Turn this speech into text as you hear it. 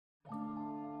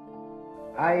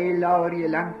Ai lauri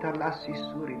lantar lassi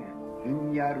surine,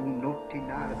 ignarum nocti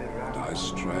narve I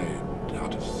strayed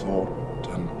out of thought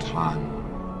and time.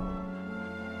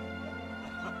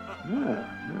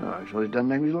 No, actually it's done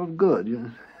me a lot of good, you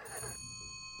know.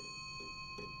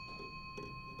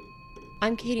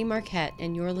 I'm Katie Marquette,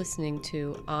 and you're listening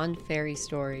to On Fairy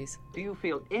Stories. Do you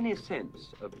feel any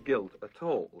sense of guilt at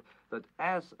all that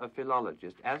as a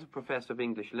philologist, as a professor of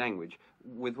English language,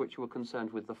 with which you were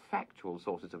concerned with the factual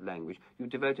sources of language, you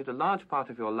devoted a large part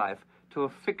of your life to a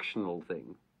fictional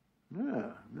thing?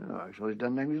 No, actually it's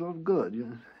done me a lot of good, you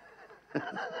know.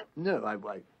 No,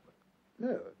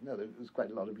 there's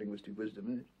quite a lot of linguistic wisdom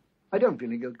in it. I don't feel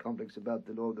any guilt complex about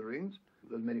the Lord of the Rings,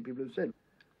 as many people have said.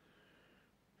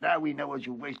 Now we know what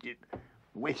you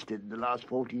wasted the last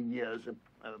 14 years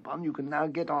upon. You can now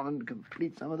get on and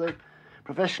complete some of those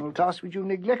professional tasks which you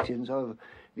neglected. And so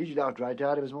immediately after I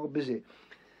retired, I was more busy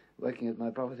working at my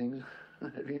proper things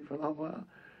I've been for a long while.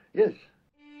 Yes.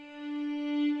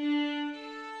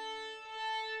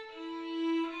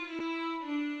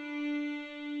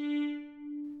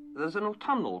 There's an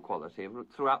autumnal quality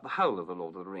throughout the whole of The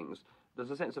Lord of the Rings.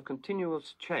 There's a sense of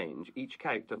continuous change. Each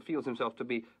character feels himself to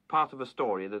be part of a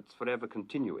story that's forever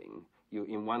continuing.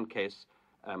 In one case,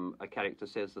 a character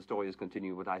says the story is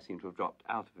continuing, but I seem to have dropped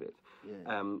out of it.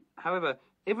 Yeah. However,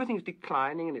 everything's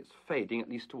declining and it's fading, at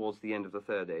least towards the end of the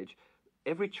Third Age.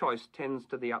 Every choice tends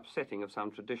to the upsetting of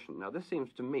some tradition. Now, this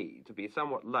seems to me to be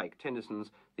somewhat like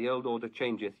Tennyson's "The old order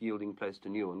changeth, yielding place to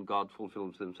new, and God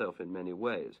fulfills himself in many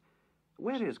ways."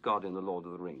 Where is God in The Lord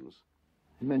of the Rings?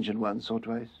 You mentioned once or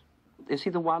twice. Is he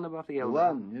the one above the elder? The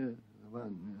one, yeah.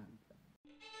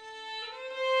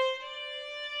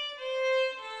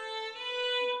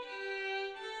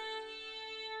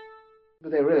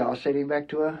 But they really are sailing back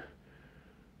to a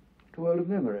world of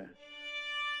memory.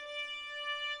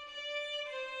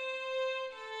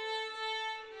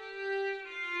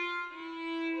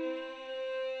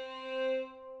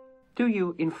 Do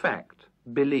you, in fact,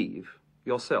 believe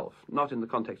yourself, not in the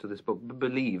context of this book, but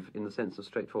believe in the sense of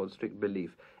straightforward, strict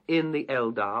belief, in the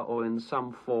Eldar or in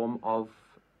some form of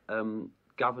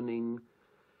governing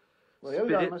well, the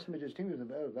spirit? Eldar mustn't be distinguished from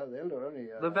the Valar. The Eldar only...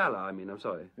 the Valar, I mean, I'm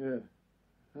sorry. Yeah.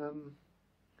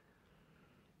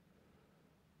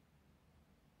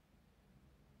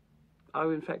 Are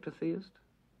you in fact a theist?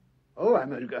 Oh,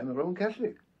 I'm a Roman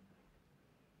Catholic.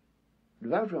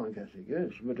 Devout Roman Catholic,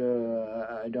 yes, but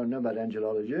I don't know about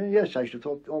angelology. Yes, I should have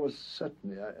thought almost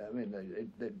certainly.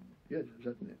 Yes,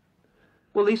 certainly.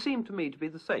 Well, they seem to me to be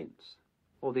the saints,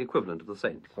 or the equivalent of the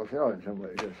saints. Well, they are in some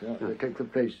ways, yes. Yeah. They take the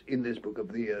place in this book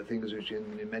of the things which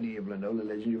in medieval and older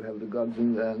legends you have the gods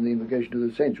and the invocation of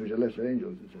the saints, which are lesser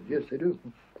angels. Yes, they do.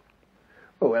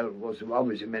 Oh, well, of course,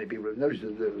 obviously many people have noticed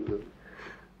that the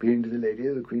being to the Lady,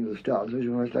 the Queen of the Stars, which is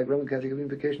almost like Roman Catholic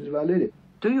invocations of Our Lady.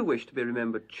 Do you wish to be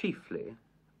remembered chiefly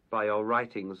by your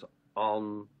writings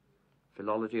on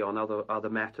philology, on other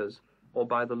matters, or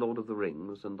by The Lord of the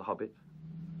Rings and The Hobbit?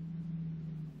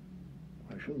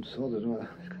 I shouldn't have thought there's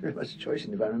very much choice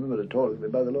in if I remember at all. It'd be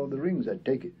by The Lord of the Rings, I'd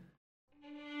take it.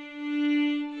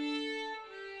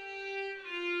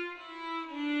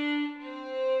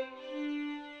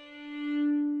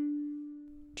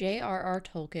 J.R.R.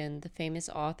 Tolkien, the famous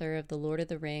author of The Lord of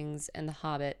the Rings and The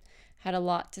Hobbit, had a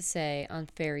lot to say on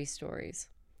fairy stories.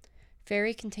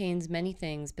 Fairy contains many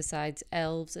things besides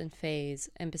elves and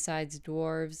fays, and besides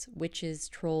dwarves, witches,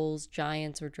 trolls,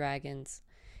 giants, or dragons.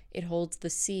 It holds the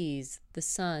seas, the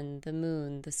sun, the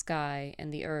moon, the sky,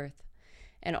 and the earth,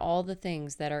 and all the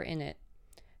things that are in it.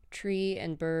 Tree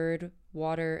and bird,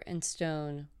 water and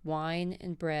stone, wine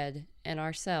and bread, and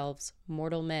ourselves,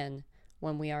 mortal men,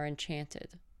 when we are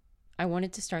enchanted. I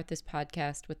wanted to start this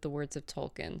podcast with the words of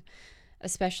Tolkien,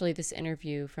 especially this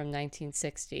interview from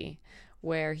 1960,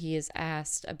 where he is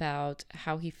asked about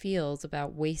how he feels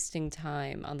about wasting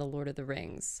time on The Lord of the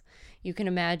Rings. You can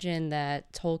imagine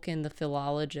that Tolkien, the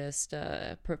philologist,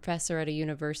 a professor at a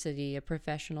university, a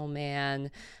professional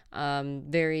man,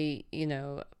 very,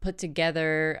 put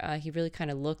together. He really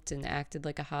kind of looked and acted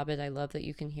like a hobbit. I love that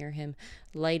you can hear him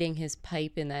lighting his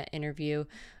pipe in that interview.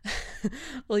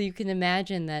 Well, you can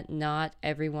imagine that not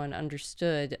everyone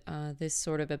understood this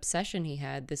sort of obsession he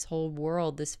had, this whole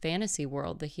world, this fantasy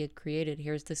world that he had created.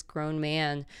 Here's this grown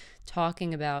man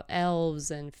talking about elves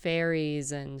and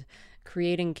fairies and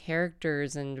creating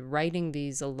characters and writing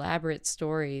these elaborate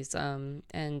stories, and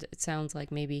it sounds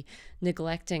like maybe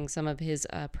neglecting some of his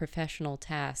professional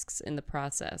tasks in the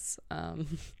process.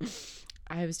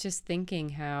 I was just thinking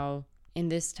how in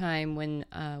this time when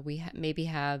we maybe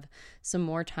have some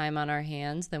more time on our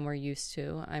hands than we're used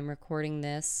to. I'm recording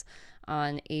this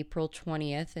on April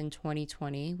 20th in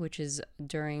 2020, which is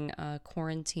during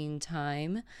quarantine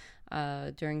time.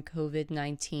 During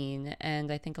COVID-19,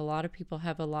 and I think a lot of people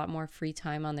have a lot more free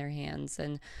time on their hands.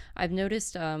 And I've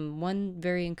noticed one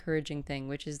very encouraging thing,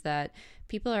 which is that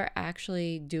people are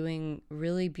actually doing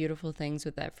really beautiful things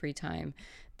with that free time.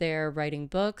 They're writing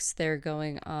books, they're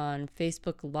going on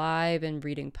Facebook Live and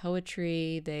reading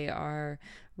poetry, they are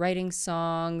writing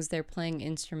songs, they're playing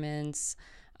instruments,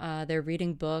 they're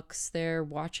reading books, they're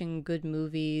watching good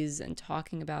movies and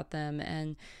talking about them,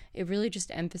 and it really just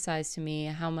emphasized to me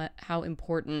how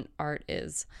important art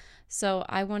is. So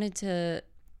I wanted to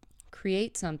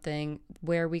create something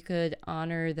where we could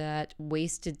honor that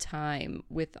wasted time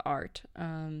with art.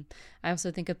 I also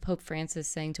think of Pope Francis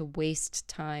saying to waste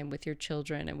time with your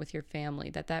children and with your family,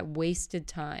 that wasted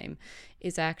time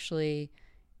is actually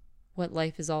what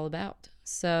life is all about.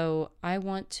 So I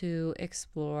want to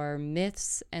explore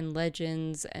myths and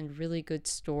legends and really good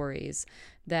stories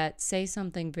that say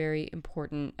something very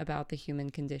important about the human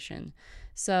condition.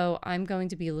 So I'm going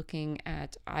to be looking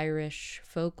at Irish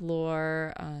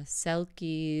folklore,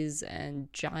 Selkies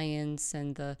and giants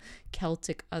and the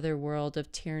Celtic otherworld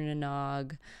of Tir na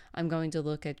Nog. I'm going to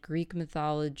look at Greek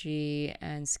mythology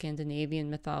and Scandinavian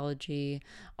mythology,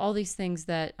 all these things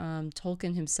that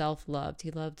Tolkien himself loved.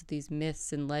 He loved these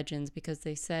myths and legends because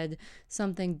they said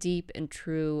something deep and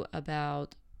true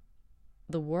about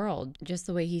the world. Just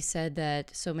the way he said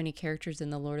that so many characters in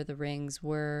The Lord of the Rings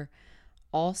were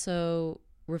also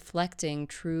reflecting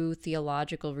true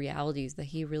theological realities that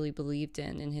he really believed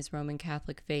in his Roman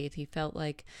Catholic faith. He felt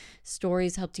like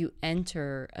stories helped you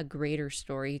enter a greater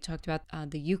story. He talked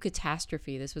about the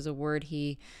eucatastrophe. This was a word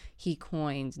he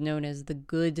coined, known as the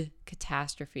good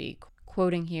catastrophe.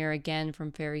 Quoting here again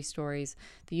from fairy stories,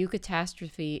 the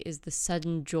eucatastrophe is the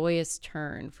sudden joyous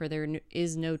turn, for there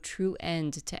is no true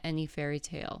end to any fairy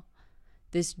tale.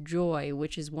 This joy,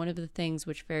 which is one of the things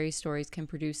which fairy stories can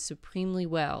produce supremely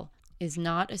well, is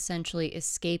not essentially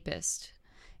escapist.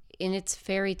 In its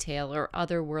fairy tale or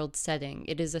otherworld setting,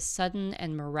 it is a sudden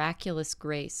and miraculous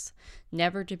grace,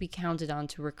 never to be counted on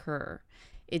to recur.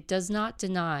 It does not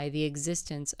deny the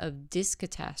existence of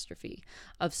discatastrophe,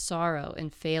 of sorrow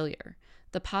and failure.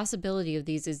 The possibility of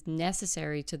these is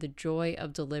necessary to the joy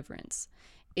of deliverance.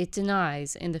 It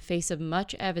denies, in the face of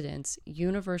much evidence,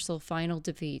 universal final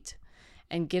defeat,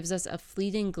 and gives us a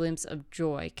fleeting glimpse of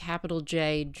joy, capital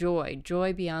J,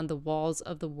 joy beyond the walls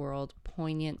of the world,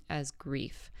 poignant as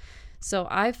grief. So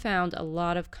I found a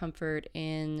lot of comfort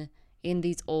in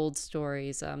these old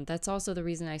stories. That's also the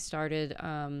reason I started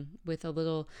with a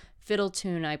little fiddle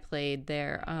tune I played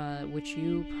there, which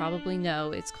you probably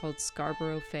know. It's called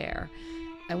Scarborough Fair.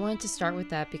 I wanted to start with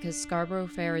that because Scarborough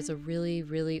Fair is a really,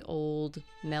 really old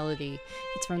melody.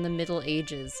 It's from the Middle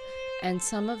Ages. And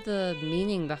some of the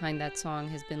meaning behind that song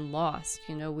has been lost.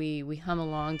 You know, we hum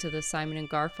along to the Simon and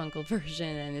Garfunkel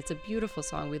version, and it's a beautiful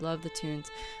song. We love the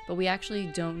tunes, but we actually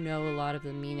don't know a lot of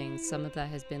the meaning. Some of that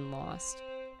has been lost.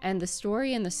 And the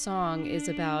story in the song is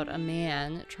about a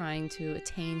man trying to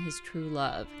attain his true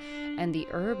love. And the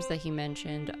herbs that he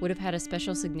mentioned would have had a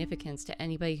special significance to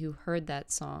anybody who heard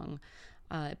that song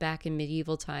back in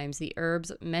medieval times. The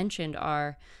herbs mentioned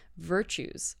are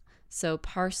virtues. So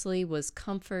parsley was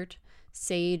comfort,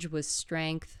 sage was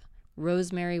strength,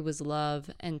 rosemary was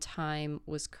love, and thyme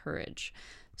was courage.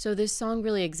 So this song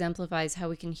really exemplifies how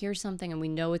we can hear something and we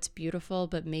know it's beautiful,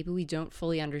 but maybe we don't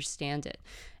fully understand it.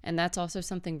 And that's also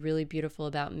something really beautiful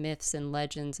about myths and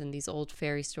legends and these old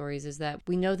fairy stories, is that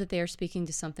we know that they are speaking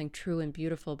to something true and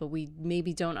beautiful, but we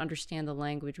maybe don't understand the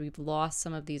language. We've lost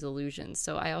some of these illusions.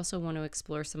 So I also want to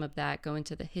explore some of that, go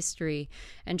into the history,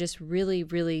 and just really,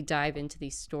 really dive into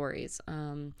these stories.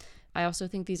 I also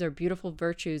think these are beautiful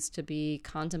virtues to be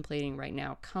contemplating right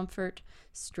now: comfort,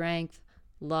 strength,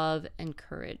 love, and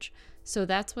courage. So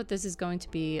that's what this is going to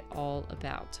be all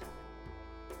about.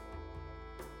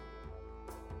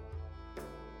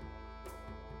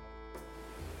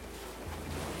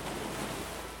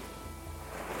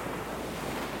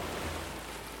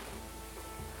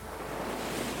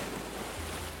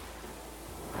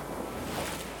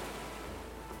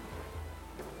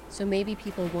 So maybe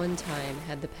people one time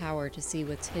had the power to see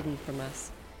what's hidden from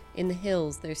us. In the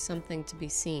hills, there's something to be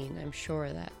seen, I'm sure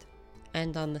of that.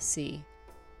 And on the sea.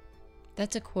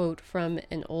 That's a quote from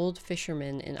an old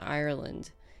fisherman in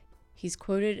Ireland. He's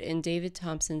quoted in David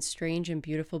Thompson's strange and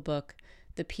beautiful book,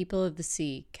 The People of the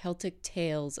Sea, Celtic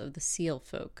Tales of the Seal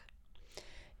Folk.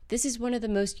 This is one of the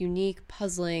most unique,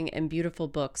 puzzling, and beautiful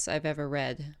books I've ever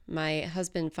read. My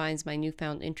husband finds my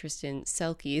newfound interest in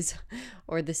Selkies,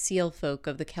 or the seal folk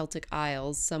of the Celtic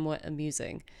Isles, somewhat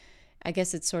amusing. I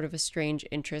guess it's sort of a strange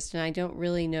interest, and I don't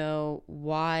really know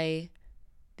why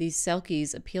these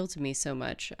Selkies appeal to me so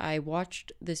much. I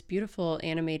watched this beautiful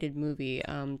animated movie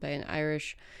by an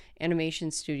Irish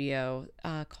animation studio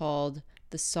called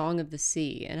The Song of the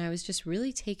Sea, and I was just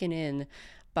really taken in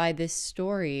by this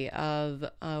story of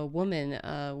a woman,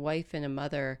 a wife and a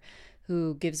mother,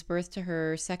 who gives birth to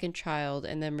her second child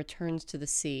and then returns to the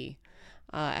sea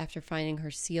after finding her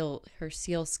seal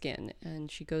skin, and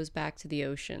she goes back to the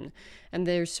ocean. And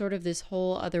there's sort of this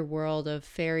whole other world of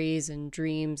fairies and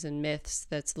dreams and myths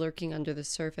that's lurking under the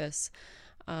surface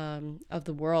of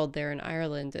the world there in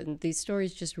Ireland. And these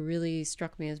stories just really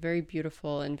struck me as very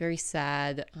beautiful and very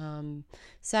sad,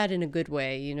 sad in a good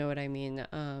way, you know what I mean?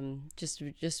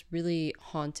 Just really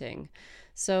haunting.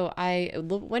 So I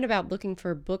went about looking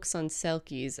for books on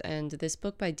Selkies, and this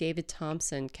book by David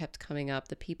Thompson kept coming up,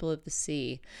 The People of the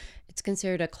Sea. It's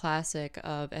considered a classic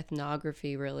of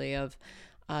ethnography, really, of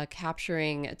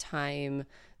capturing a time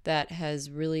that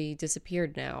has really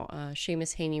disappeared now.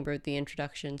 Seamus Heaney wrote the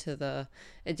introduction to the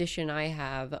edition I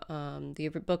have. The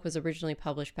book was originally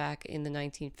published back in the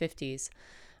 1950s.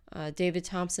 David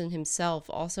Thompson himself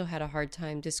also had a hard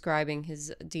time describing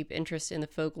his deep interest in the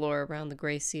folklore around the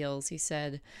gray seals. He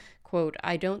said, quote,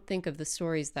 "I don't think of the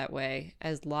stories that way,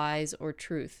 as lies or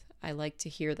truth. I like to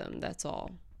hear them, that's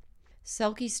all."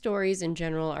 Selkie stories in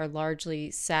general are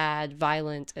largely sad,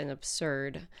 violent, and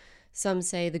absurd. Some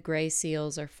say the gray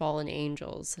seals are fallen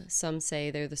angels. Some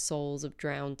say they're the souls of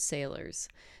drowned sailors.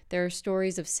 There are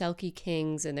stories of Selkie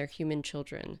kings and their human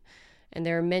children. And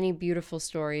there are many beautiful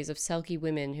stories of Selkie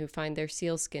women who find their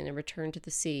sealskin and return to the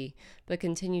sea, but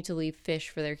continue to leave fish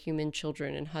for their human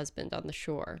children and husband on the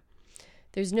shore.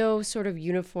 There's no sort of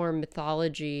uniform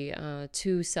mythology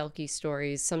to Selkie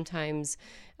stories. Sometimes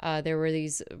there were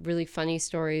these really funny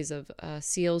stories of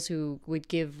seals who would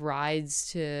give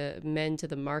rides to men to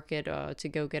the market to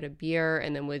go get a beer,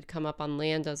 and then would come up on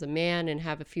land as a man and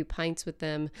have a few pints with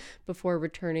them before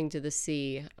returning to the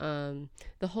sea.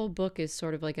 The whole book is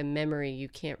sort of like a memory you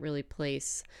can't really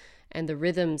place. And the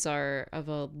rhythms are of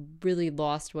a really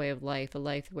lost way of life, a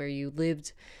life where you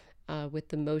lived with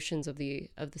the motions of the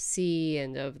sea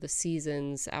and of the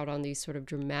seasons out on these sort of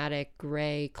dramatic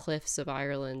gray cliffs of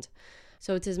Ireland.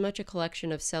 So it's as much a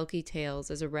collection of Selkie tales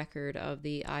as a record of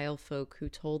the Isle folk who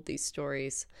told these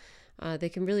stories. They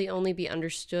can really only be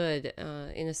understood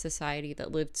in a society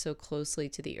that lived so closely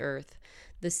to the earth.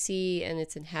 The sea and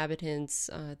its inhabitants,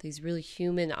 these really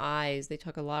human eyes, they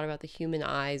talk a lot about the human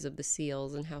eyes of the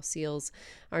seals and how seals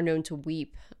are known to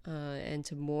weep and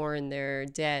to mourn their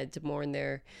dead, to mourn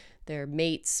their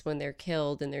mates when they're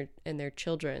killed, and their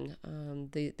children.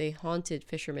 They haunted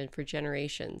fishermen for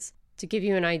generations. To give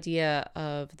you an idea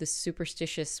of the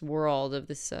superstitious world of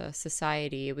this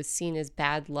society, it was seen as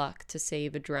bad luck to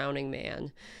save a drowning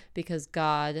man because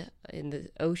God in the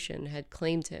ocean had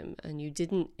claimed him, and you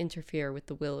didn't interfere with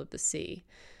the will of the sea.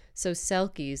 So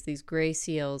Selkies, these gray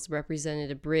seals,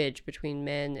 represented a bridge between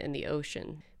men and the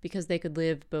ocean because they could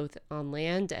live both on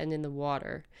land and in the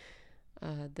water.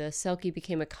 The Selkie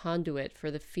became a conduit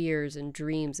for the fears and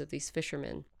dreams of these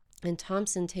fishermen. And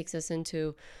Thompson takes us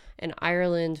into an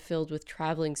Ireland filled with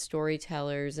traveling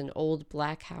storytellers and old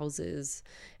black houses,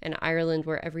 an Ireland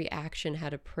where every action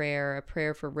had a prayer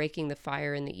for raking the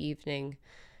fire in the evening,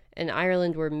 an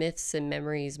Ireland where myths and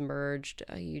memories merged.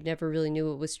 You never really knew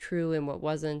what was true and what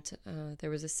wasn't.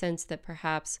 There was a sense that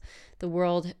perhaps the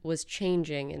world was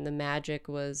changing and the magic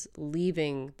was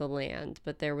leaving the land,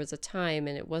 but there was a time,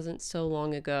 and it wasn't so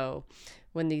long ago,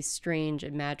 when these strange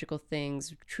and magical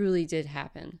things truly did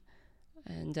happen.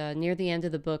 And near the end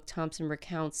of the book, Thompson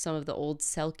recounts some of the old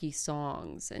Selkie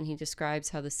songs, and he describes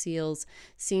how the seals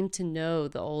seemed to know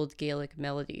the old Gaelic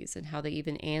melodies and how they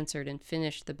even answered and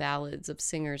finished the ballads of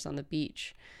singers on the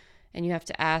beach. And you have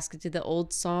to ask, did the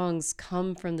old songs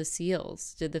come from the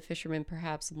seals? Did the fishermen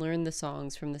perhaps learn the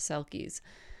songs from the Selkies?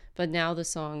 But now the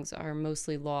songs are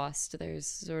mostly lost. There's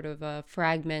sort of a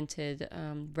fragmented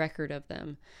record of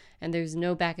them. And there's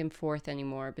no back and forth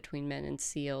anymore between men and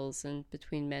seals and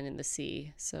between men and the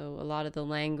sea. So a lot of the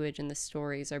language and the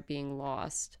stories are being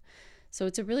lost. So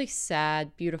it's a really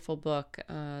sad, beautiful book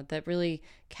that really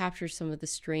captures some of the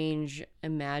strange,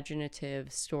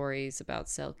 imaginative stories about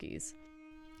Selkies.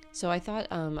 So I thought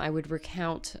I would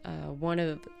recount one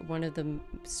of the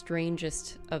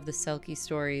strangest of the Selkie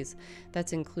stories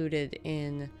that's included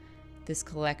in this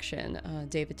collection,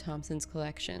 David Thompson's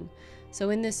collection. So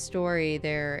in this story,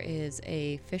 there is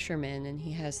a fisherman, and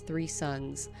he has 3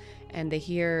 sons, and they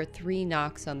hear 3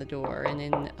 knocks on the door. And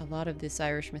in a lot of this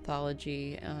Irish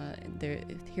mythology,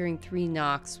 hearing 3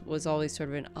 knocks was always sort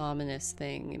of an ominous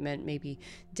thing. It meant maybe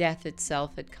death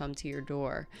itself had come to your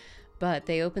door. But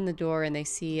they open the door and they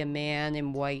see a man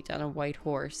in white on a white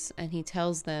horse, and he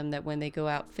tells them that when they go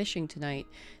out fishing tonight,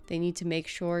 they need to make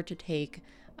sure to take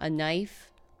a knife,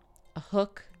 a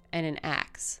hook, and an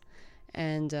axe.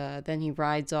 And then he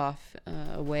rides off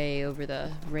away over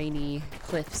the rainy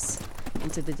cliffs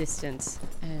into the distance,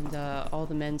 and all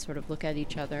the men sort of look at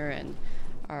each other and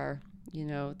are,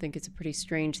 think it's a pretty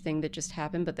strange thing that just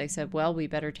happened, but they said, well, we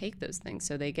better take those things.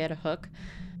 So they get a hook,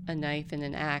 a knife, and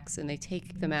an axe, and they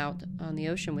take them out on the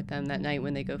ocean with them that night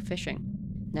when they go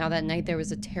fishing. Now that night there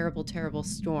was a terrible, terrible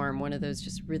storm, one of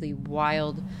those really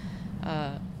wild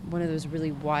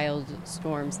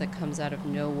storms that comes out of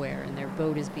nowhere, and their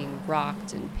boat is being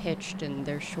rocked and pitched, and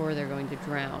they're sure they're going to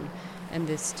drown. And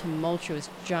this tumultuous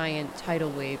giant tidal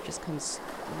wave just comes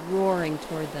roaring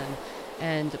toward them.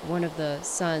 And one of the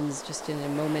sons, just in a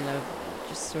moment of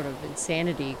just sort of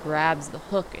insanity, grabs the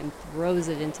hook and throws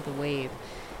it into the wave.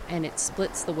 And it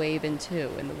splits the wave in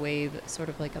two, and the wave, sort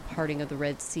of like a parting of the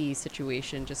Red Sea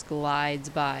situation, just glides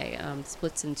by,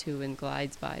 splits in two and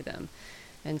glides by them.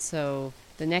 And so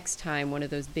the next time one of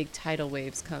those big tidal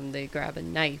waves come, they grab a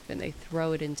knife and they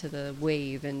throw it into the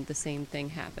wave, and the same thing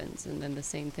happens. And then the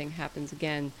same thing happens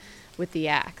again with the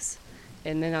axe.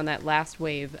 And then on that last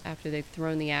wave, after they've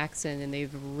thrown the axe in and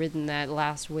they've ridden that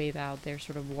last wave out, they're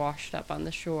sort of washed up on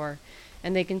the shore.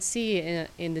 And they can see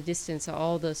in the distance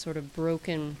all the sort of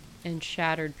broken and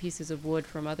shattered pieces of wood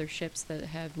from other ships that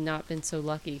have not been so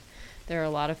lucky. There are a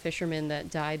lot of fishermen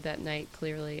that died that night,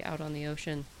 clearly, out on the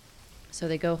ocean. So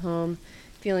they go home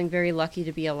feeling very lucky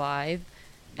to be alive,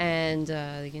 and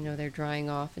they're drying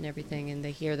off and everything, and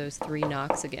they hear those three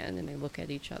knocks again, and they look at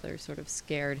each other sort of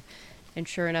scared. And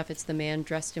sure enough, it's the man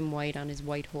dressed in white on his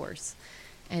white horse.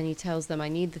 And he tells them, I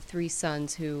need the three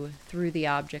sons who threw the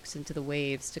objects into the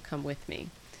waves to come with me.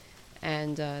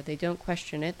 And they don't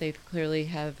question it. They clearly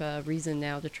have reason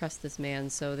now to trust this man.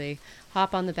 So they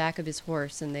hop on the back of his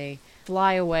horse and they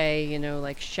fly away,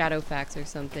 like Shadowfax or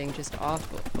something, just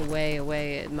off,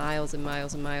 away, miles and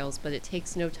miles and miles. But it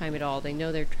takes no time at all. They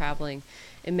know they're traveling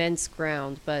immense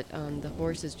ground, but the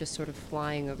horse is just sort of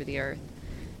flying over the earth.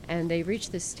 And they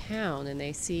reach this town, and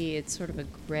they see it's sort of a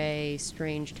gray,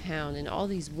 strange town, and all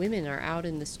these women are out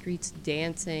in the streets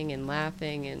dancing and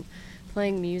laughing and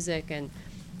playing music, and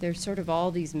there's sort of all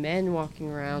these men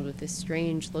walking around with this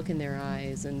strange look in their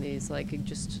eyes and these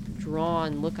just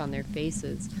drawn look on their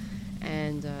faces,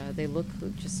 and they look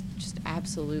just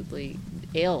absolutely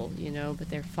ill, but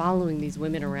they're following these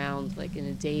women around like in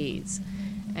a daze.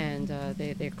 And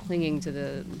they're clinging to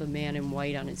the man in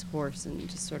white on his horse and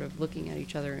just sort of looking at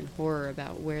each other in horror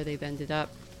about where they've ended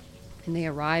up. And they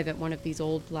arrive at one of these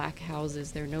old black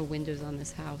houses. There are no windows on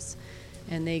this house.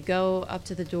 And they go up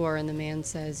to the door, and the man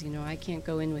says, I can't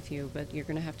go in with you, but you're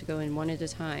going to have to go in one at a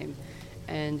time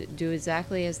and do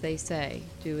exactly as they say.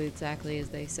 Do exactly as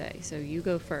they say. So you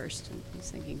go first. And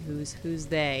he's thinking, who's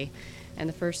they? And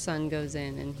the first son goes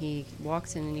in, and he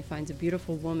walks in, and he finds a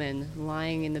beautiful woman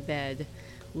lying in the bed,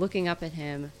 looking up at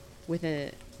him with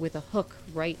a hook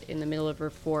right in the middle of her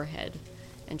forehead.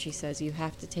 And she says, you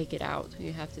have to take it out.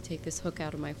 You have to take this hook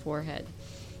out of my forehead.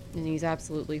 And he's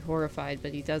absolutely horrified,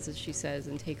 but he does as she says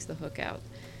and takes the hook out.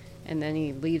 And then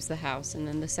he leaves the house, and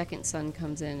then the second son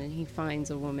comes in, and he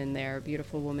finds a woman there, a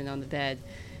beautiful woman on the bed.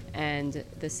 And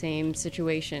the same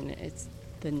situation,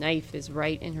 the knife is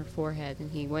right in her forehead,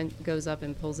 and he goes up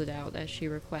and pulls it out as she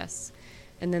requests.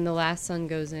 And then the last son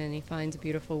goes in, and he finds a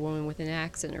beautiful woman with an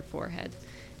axe in her forehead.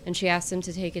 And she asks him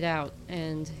to take it out,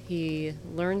 and he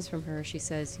learns from her, she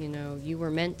says, you were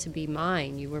meant to be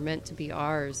mine, you were meant to be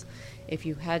ours. If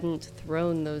you hadn't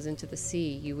thrown those into the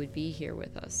sea, you would be here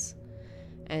with us.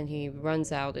 And he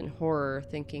runs out in horror,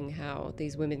 thinking how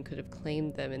these women could have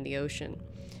claimed them in the ocean.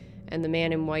 And the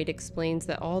man in white explains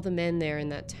that all the men there in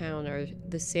that town are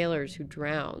the sailors who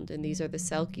drowned, and these are the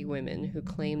Selkie women who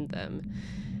claimed them.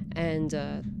 And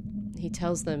he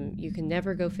tells them, you can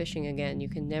never go fishing again. You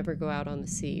can never go out on the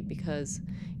sea because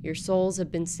your souls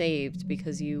have been saved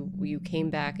because you came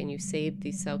back and you saved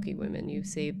these Selkie women. You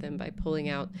saved them by pulling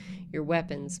out your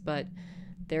weapons, but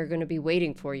they're going to be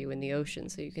waiting for you in the ocean,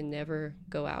 so you can never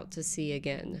go out to sea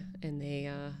again. And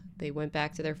they went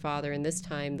back to their father, and this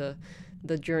time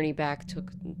the journey back took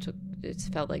it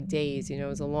felt like days. It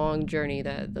was a long journey.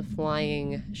 The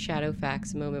flying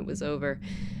Shadowfax moment was over,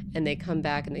 and they come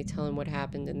back and they tell him what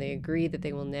happened, and they agree that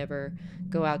they will never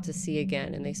go out to sea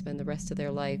again, and they spend the rest of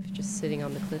their life just sitting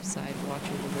on the cliffside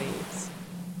watching the waves.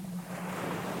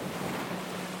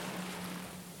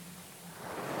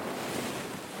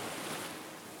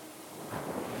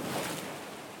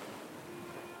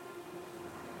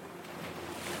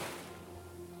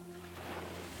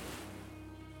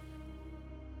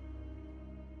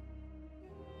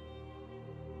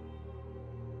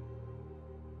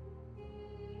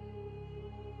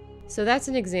 So that's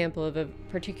an example of a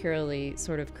particularly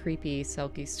sort of creepy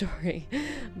Selkie story.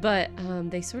 But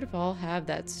they sort of all have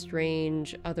that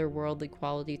strange otherworldly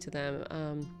quality to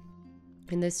them.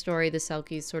 In this story, the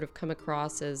Selkies sort of come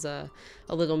across as a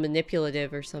little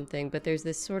manipulative or something, but there's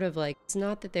this sort of like, it's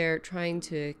not that they're trying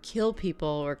to kill people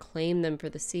or claim them for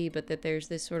the sea, but that there's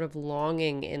this sort of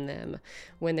longing in them.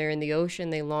 When they're in the ocean,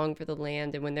 they long for the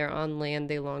land, and when they're on land,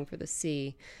 they long for the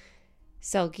sea.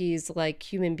 Selkies, like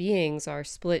human beings, are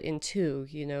split in two.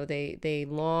 You know, they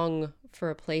long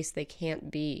for a place they can't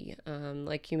be,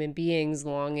 like human beings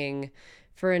longing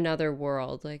for another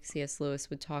world, like C.S.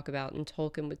 Lewis would talk about, and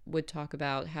Tolkien would talk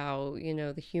about how, you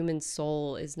know, the human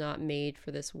soul is not made for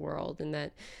this world, and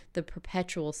that the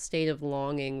perpetual state of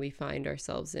longing we find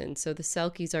ourselves in. So the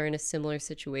Selkies are in a similar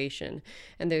situation,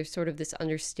 and there's sort of this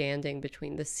understanding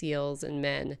between the seals and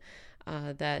men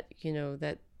that, you know,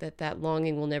 that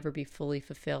longing will never be fully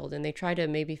fulfilled. And they try to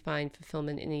maybe find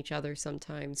fulfillment in each other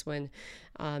sometimes, when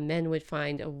men would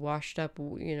find a washed up,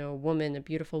 you know, woman, a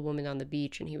beautiful woman on the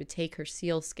beach, and he would take her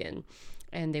seal skin,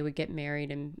 and they would get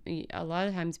married and a lot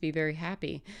of times be very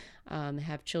happy,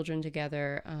 have children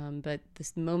together. But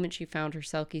this moment she found her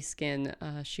Selkie skin,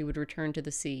 she would return to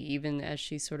the sea, even as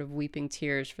she's sort of weeping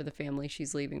tears for the family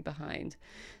she's leaving behind.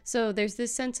 So there's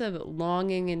this sense of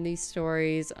longing in these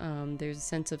stories. There's a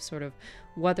sense of sort of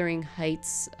Wuthering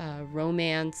Heights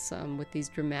romance with these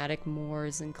dramatic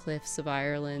moors and cliffs of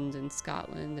Ireland and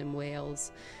Scotland and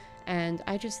Wales. And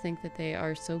I just think that they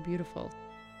are so beautiful.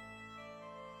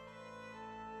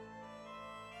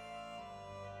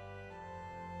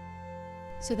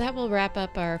 So that will wrap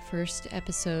up our first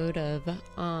episode of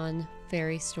On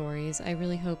Fairy Stories. I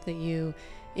really hope that you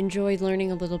enjoyed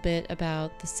learning a little bit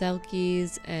about the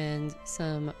Selkies and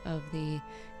some of the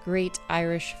great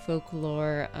Irish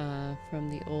folklore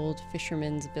from the old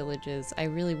fishermen's villages. I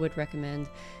really would recommend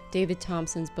David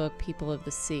Thompson's book, People of the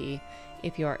Sea,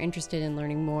 if you are interested in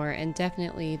learning more, and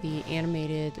definitely the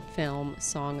animated film,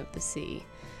 Song of the Sea.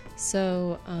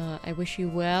 So I wish you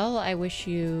well. I wish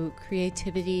you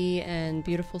creativity and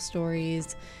beautiful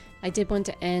stories. I did want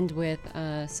to end with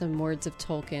some words of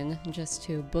Tolkien, just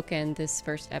to bookend this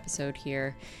first episode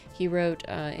here. He wrote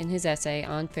in his essay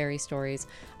on fairy stories,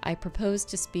 "I propose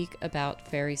to speak about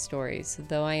fairy stories,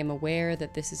 though I am aware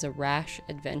that this is a rash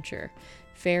adventure.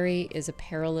 Fairy is a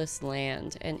perilous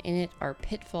land, and in it are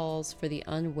pitfalls for the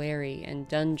unwary and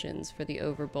dungeons for the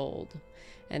overbold."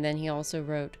 And then he also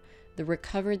wrote, "The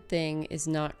recovered thing is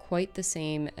not quite the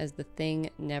same as the thing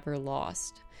never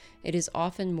lost. It is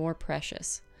often more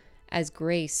precious. As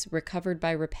grace recovered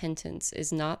by repentance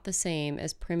is not the same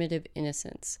as primitive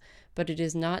innocence, but it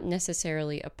is not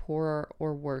necessarily a poorer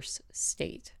or worse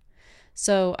state."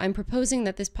 So I'm proposing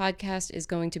that this podcast is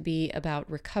going to be about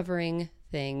recovering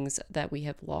things that we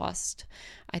have lost.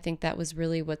 I think that was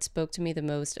really what spoke to me the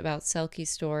most about Selkie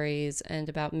stories and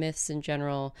about myths in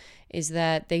general, is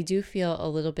that they do feel a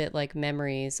little bit like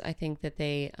memories. I think that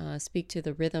they speak to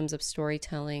the rhythms of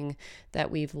storytelling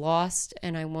that we've lost,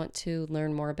 and I want to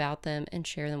learn more about them and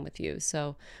share them with you.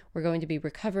 So we're going to be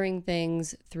recovering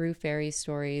things through fairy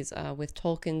stories with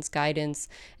Tolkien's guidance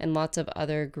and lots of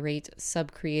other great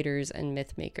sub-creators and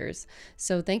myth makers.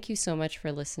 So thank you so much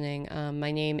for listening.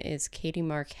 My name is Katie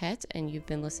Marquette, and you've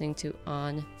been listening to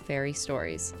On Fairy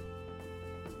Stories.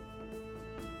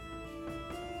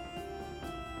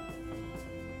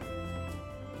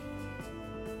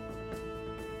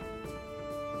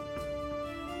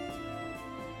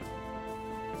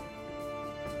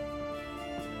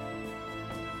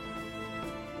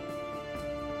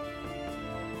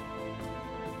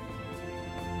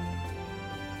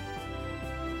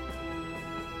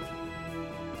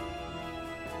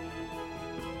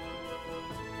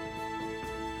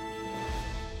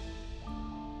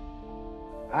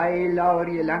 Ai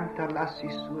lauri lantarlassi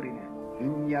surine,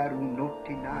 ignaru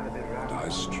notti narde And rame. I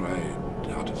strayed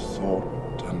out of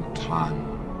thought and time.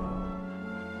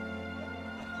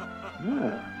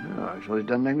 Yeah, I thought it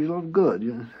done make me a lot of good.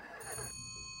 You know.